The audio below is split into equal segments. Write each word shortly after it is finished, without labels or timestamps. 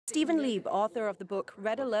Stephen Leeb, author of the book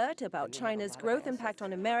Red Alert about China's growth impact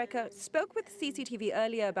on America, spoke with CCTV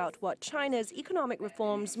earlier about what China's economic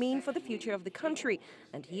reforms mean for the future of the country.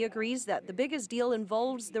 And he agrees that the biggest deal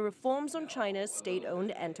involves the reforms on China's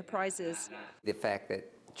state-owned enterprises. The fact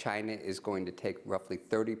that China is going to take roughly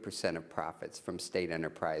 30% of profits from state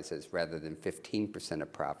enterprises rather than 15%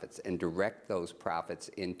 of profits and direct those profits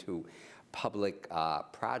into public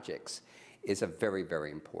projects is a very, very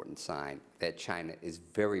important sign that China is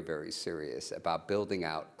very, very serious about building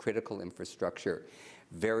out critical infrastructure,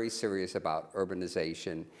 very serious about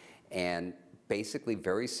urbanization, and basically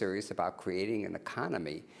very serious about creating an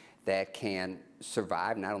economy that can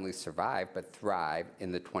survive, not only survive, but thrive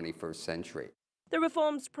in the 21st century. The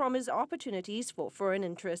reforms promise opportunities for foreign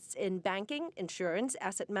interests in banking, insurance,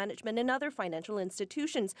 asset management, and other financial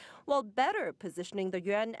institutions, while better positioning the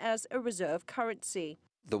yuan as a reserve currency.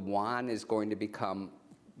 The yuan is going to become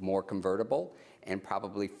more convertible and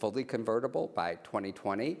probably fully convertible by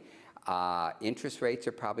 2020. Interest rates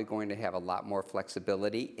are probably going to have a lot more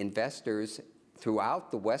flexibility. Investors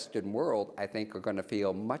throughout the Western world, I think, are going to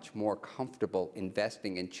feel much more comfortable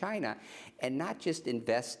investing in China, and not just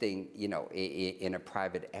investing, in a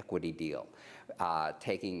private equity deal,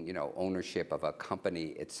 taking, ownership of a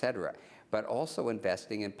company, etc., but also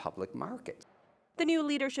investing in public markets. The new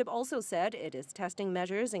leadership also said it is testing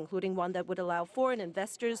measures, including one that would allow foreign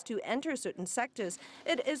investors to enter certain sectors.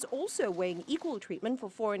 It is also weighing equal treatment for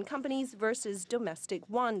foreign companies versus domestic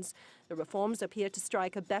ones. The reforms appear to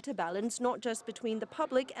strike a better balance not just between the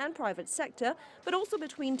public and private sector, but also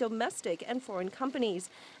between domestic and foreign companies.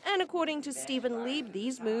 And according to Stephen Leeb,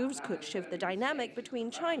 these moves could shift the dynamic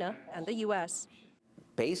between China and the U.S.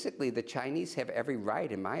 Basically, the Chinese have every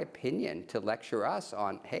right, in my opinion, to lecture us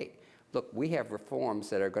on, hey, look, we have reforms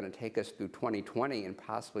that are going to take us through 2020 and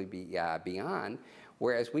possibly beyond,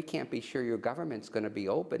 whereas we can't be sure your government's going to be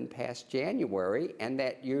open past January and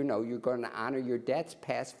that, you're going to honor your debts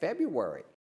past February.